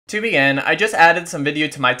To begin, I just added some video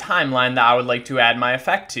to my timeline that I would like to add my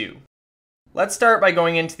effect to. Let's start by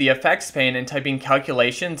going into the effects pane and typing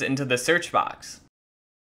calculations into the search box.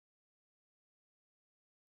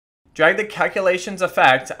 Drag the calculations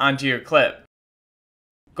effect onto your clip.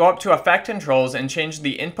 Go up to effect controls and change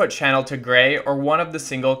the input channel to gray or one of the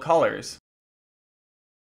single colors.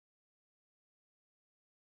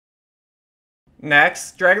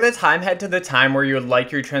 Next, drag the time head to the time where you would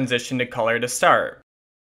like your transition to color to start.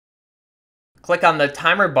 Click on the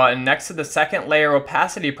timer button next to the second layer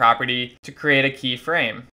opacity property to create a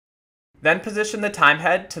keyframe. Then position the time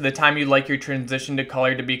head to the time you'd like your transition to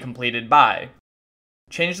color to be completed by.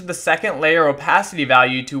 Change the second layer opacity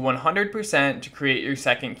value to 100% to create your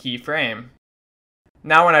second keyframe.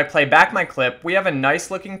 Now when I play back my clip, we have a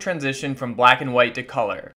nice looking transition from black and white to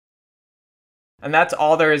color. And that's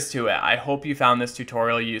all there is to it. I hope you found this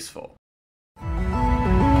tutorial useful.